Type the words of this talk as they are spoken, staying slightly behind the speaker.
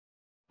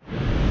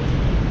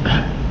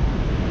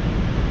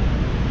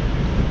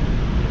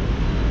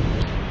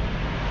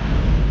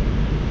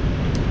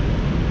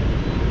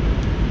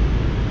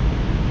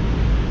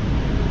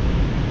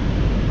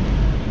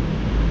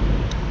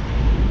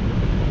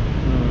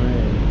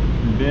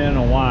been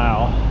a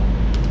while.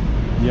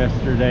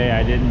 Yesterday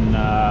I didn't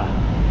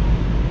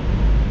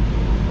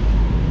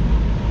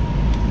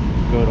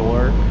go to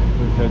work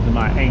because of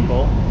my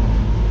ankle.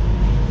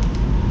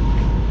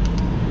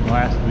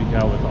 Last week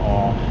I was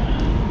off,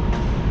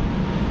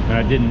 but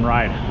I didn't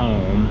ride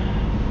home.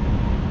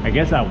 I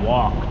guess I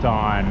walked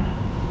on.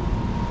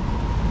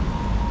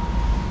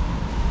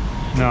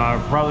 No,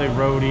 I probably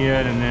rode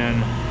it and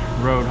then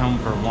rode home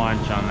for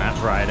lunch on that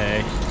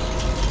Friday.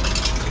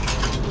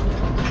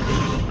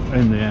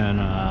 And then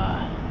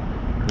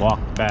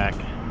walked back.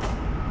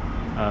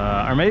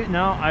 Or maybe,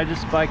 no, I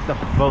just biked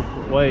both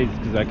ways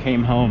because I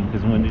came home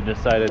because Wendy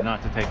decided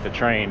not to take the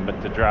train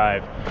but to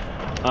drive.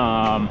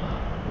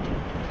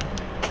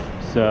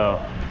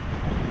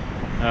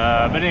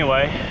 But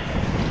anyway,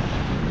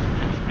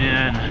 it's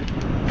been,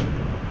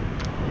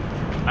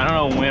 I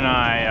don't know when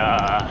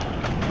I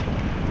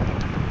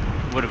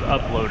would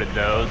have uploaded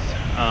those.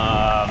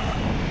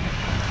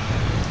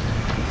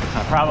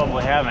 I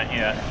probably haven't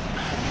yet.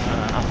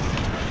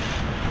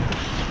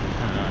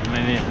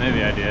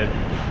 Maybe I did.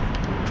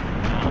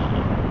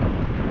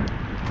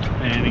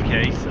 In any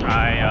case,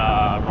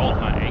 I rolled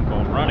my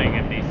ankle running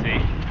in DC,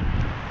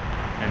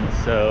 and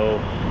so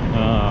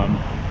I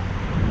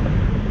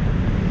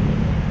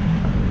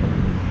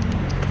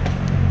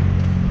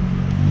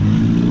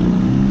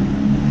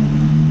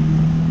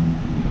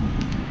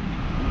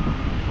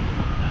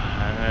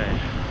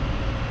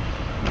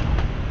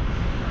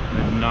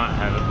did not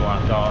have it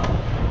blocked off.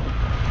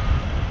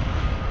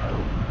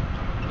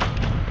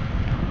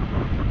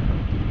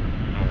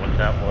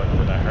 That was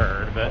that I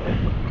heard, but it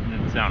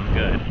didn't sound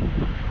good.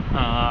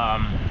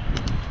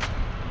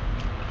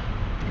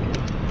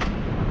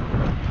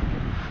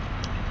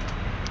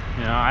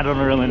 You know, I don't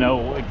really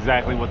know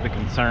exactly what the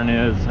concern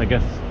is. I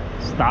guess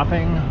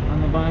stopping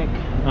on the bike,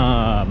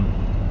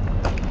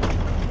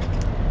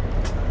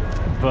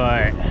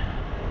 but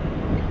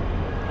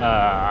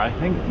I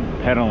think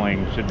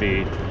pedaling should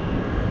be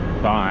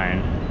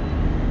fine.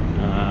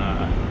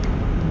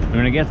 I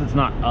mean, I guess it's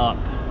not up,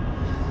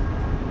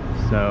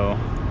 so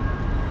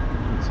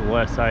it's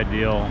less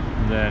ideal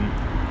than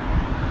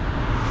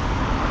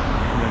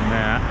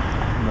that,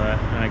 but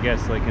I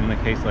guess like in the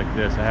case like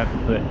this I have to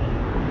put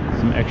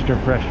some extra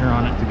pressure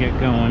on it to get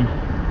going.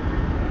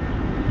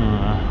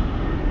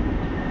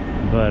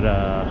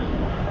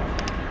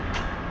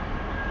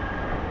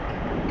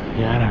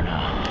 Yeah, I don't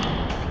know.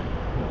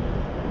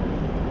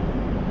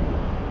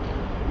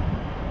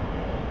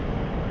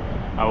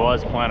 I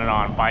was planning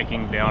on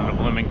biking down to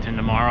Bloomington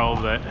tomorrow,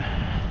 but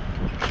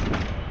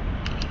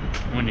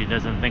Wendy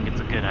doesn't think it's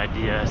a good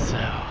idea, so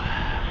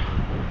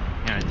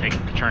I'm gonna take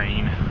the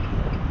train.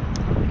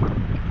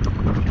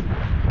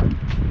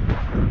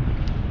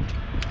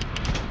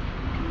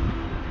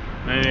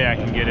 Maybe I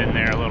can get in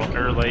there a little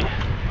early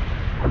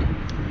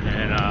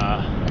and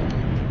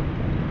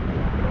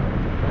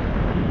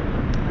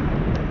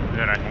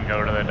then I can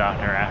go to the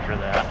doctor after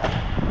that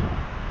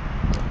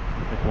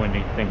if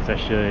Wendy thinks I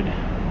should.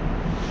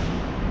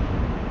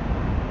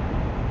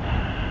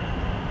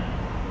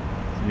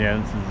 Yeah,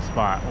 this is the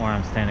spot where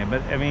I'm standing,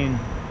 but I mean,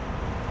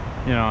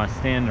 you know, I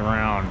stand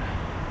around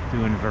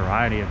doing a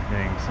variety of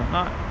things. I'm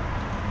not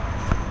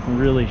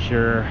really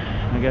sure.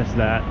 I guess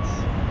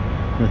that's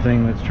the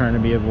thing that's trying to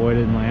be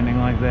avoided, landing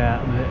like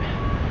that, but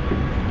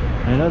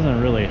it doesn't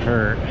really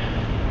hurt. I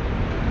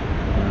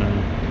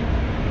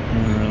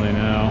don't really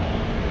know.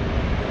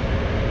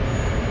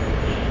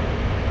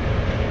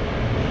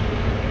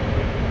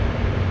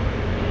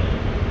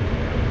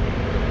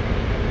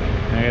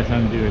 I guess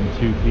I'm doing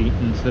 2 feet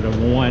instead of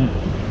 1,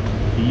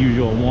 the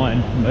usual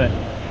 1, but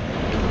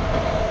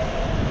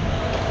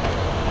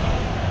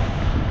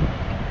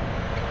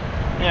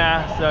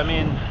yeah, so I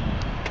mean,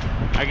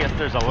 I guess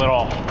there's a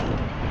little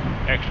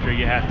extra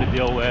you have to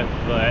deal with,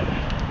 but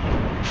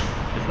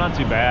it's not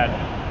too bad.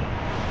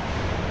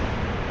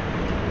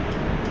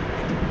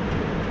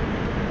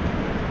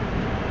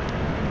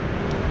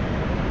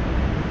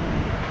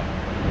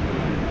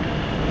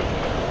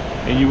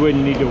 And you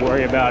wouldn't need to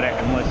worry about it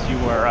unless you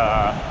were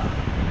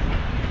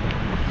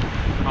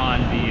on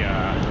the,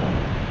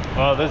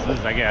 well, this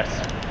is, I guess,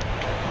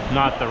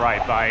 not the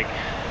right bike.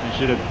 You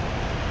should have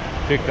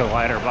picked a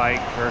lighter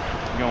bike for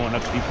going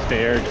up these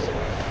stairs.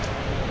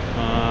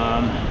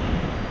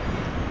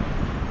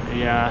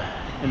 Yeah,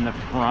 in the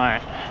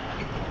front,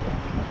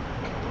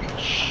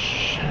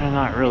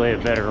 not really a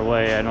better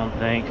way, I don't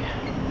think,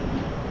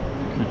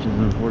 which is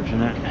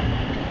unfortunate.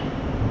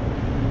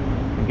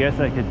 I guess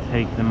I could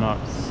take them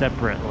up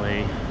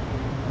separately.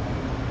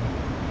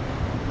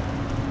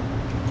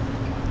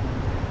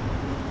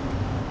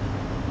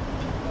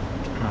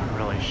 Not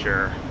really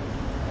sure.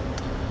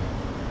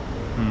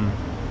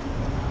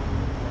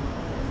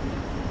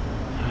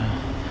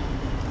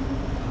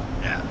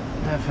 Yeah,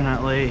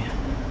 definitely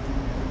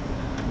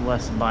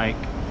less bike.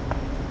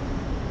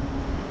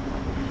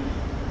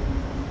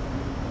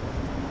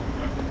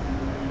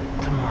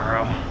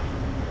 Tomorrow.